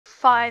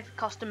5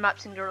 custom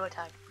maps in Gorilla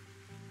Tag.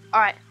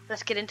 Alright,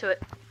 let's get into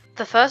it.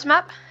 The first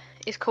map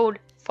is called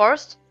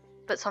Forest,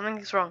 but something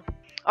is wrong.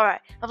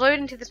 Alright, I've loaded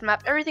into this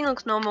map. Everything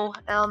looks normal.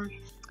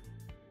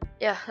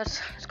 Yeah,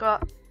 let's go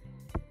out.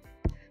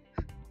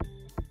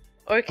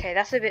 Okay,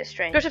 that's a bit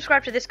strange. Go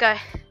subscribe to this guy.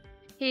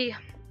 He's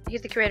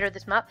the creator of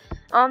this map.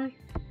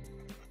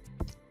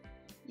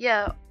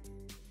 Yeah.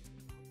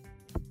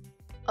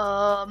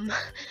 That's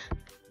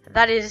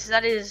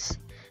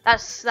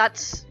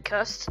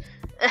cursed.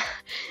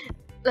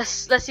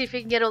 Let's see if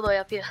we can get all the way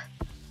up here.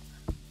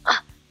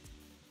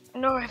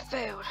 No, I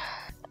failed.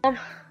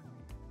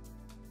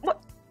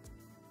 What?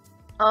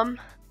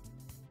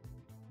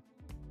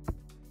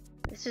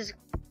 This is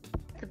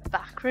the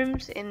back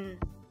rooms in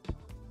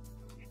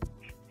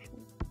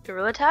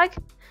Gorilla Tag?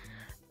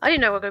 I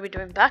didn't know we were going to be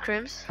doing back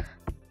rooms.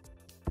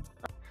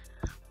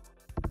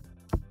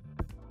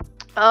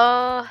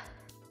 Yeah,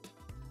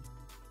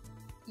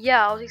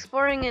 I was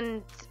exploring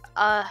and,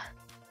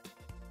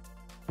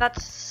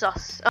 that's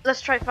sus.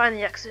 Let's try to find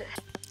the exit.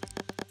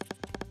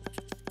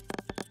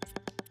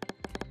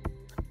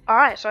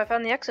 Alright, so I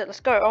found the exit,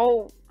 let's go.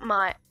 Oh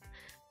my.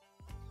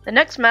 The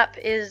next map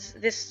is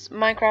this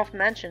Minecraft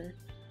mansion.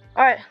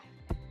 Alright.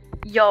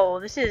 Yo,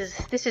 this is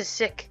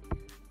sick.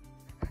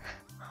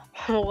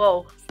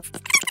 Whoa.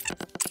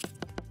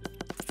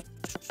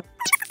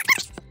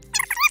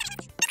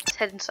 Let's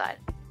head inside.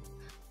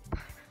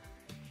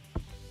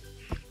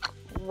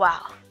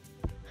 Wow.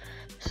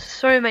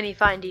 So many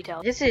fine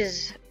details. This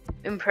is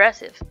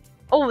impressive.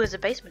 Oh, there's a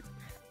basement.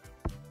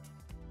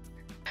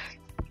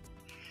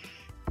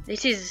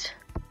 There's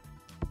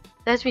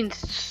been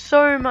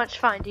so much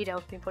fine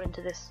details being put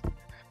into this.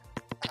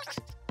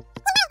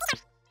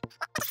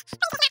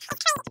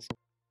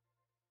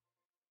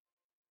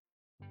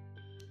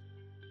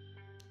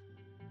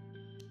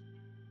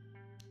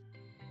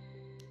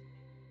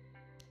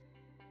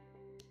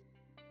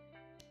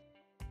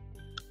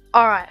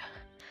 Alright,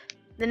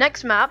 the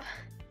next map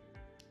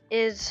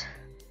is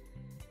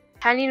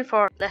Canyon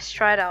Forest. Let's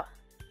try it out.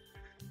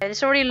 Okay,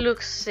 this already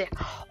looks sick.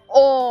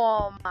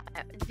 Oh my,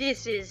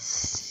 this is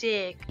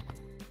sick.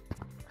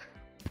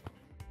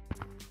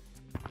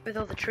 With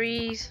all the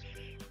trees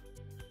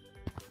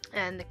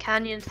and the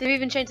canyons. They've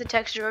even changed the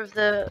texture of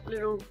the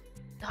little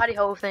hidey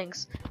hole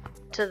things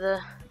to the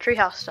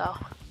treehouse style.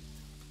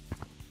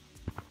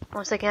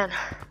 Once again,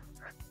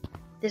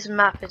 this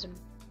map is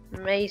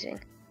amazing.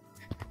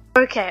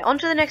 Okay, on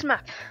to the next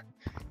map.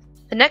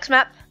 The next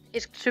map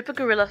is Super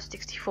Gorilla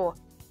 64.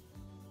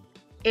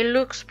 It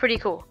looks pretty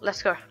cool.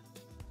 Let's go.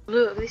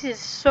 Look, this is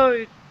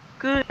so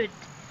good. It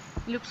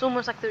looks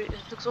almost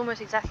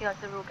exactly like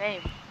the real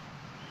game.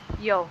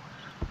 Yo,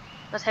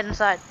 let's head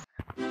inside.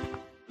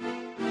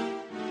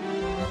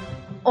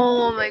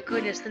 Oh my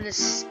goodness, the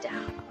nostalgia.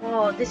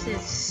 Oh, this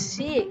is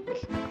sick.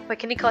 Wait,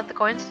 can you collect the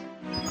coins?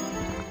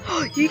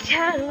 Oh, you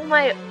can. Oh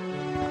my.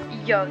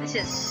 Yo, this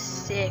is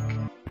sick.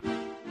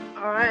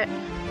 Alright,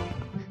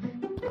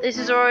 this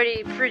is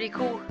already pretty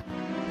cool.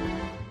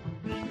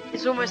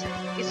 It's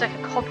like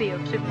a copy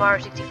of Super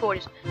Mario 64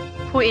 just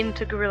put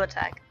into Gorilla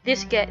Tag.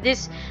 This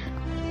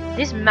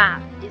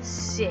map is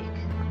sick.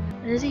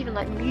 And there's even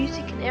like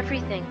music and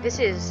everything. This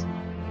is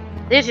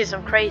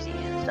some crazy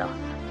stuff.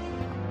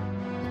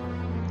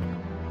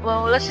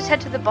 Well, let's just head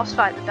to the boss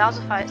fight, the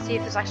Bowser fight, see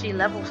if there's actually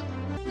levels.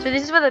 So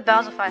this is where the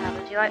Bowser fight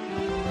happens. You like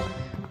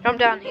jump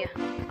down here.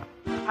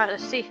 Alright,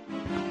 let's see.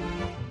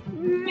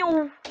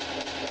 No.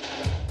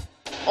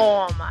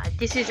 Oh my,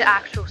 this is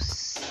actual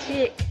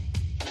sick.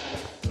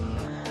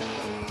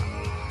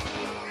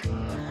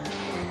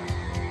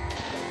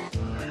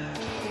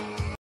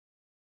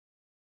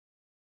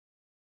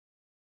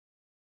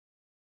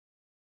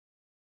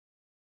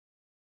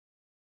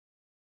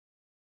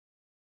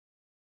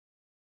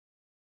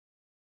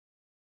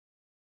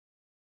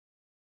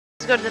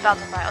 Let's go to the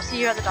Bowser fight. I'll see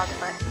you at the Bowser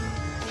fight.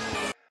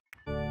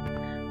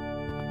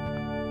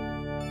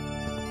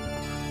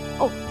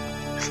 Oh,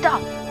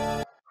 stop.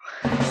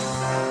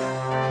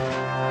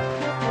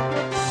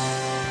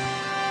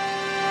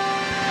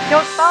 Yo,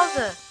 it's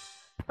Bowser!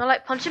 I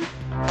like punch him?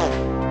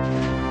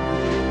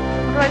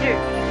 What do I do?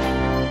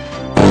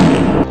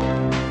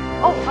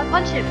 Oh, I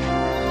punch him!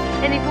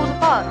 And he falls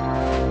apart.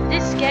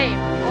 This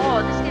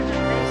game's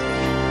amazing.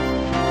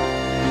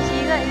 You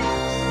see that?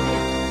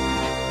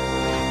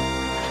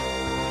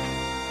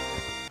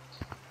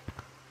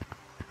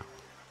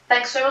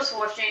 Thanks so much for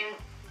watching.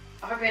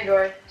 I hope you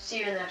enjoyed. See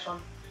you in the next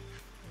one.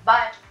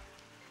 Bye!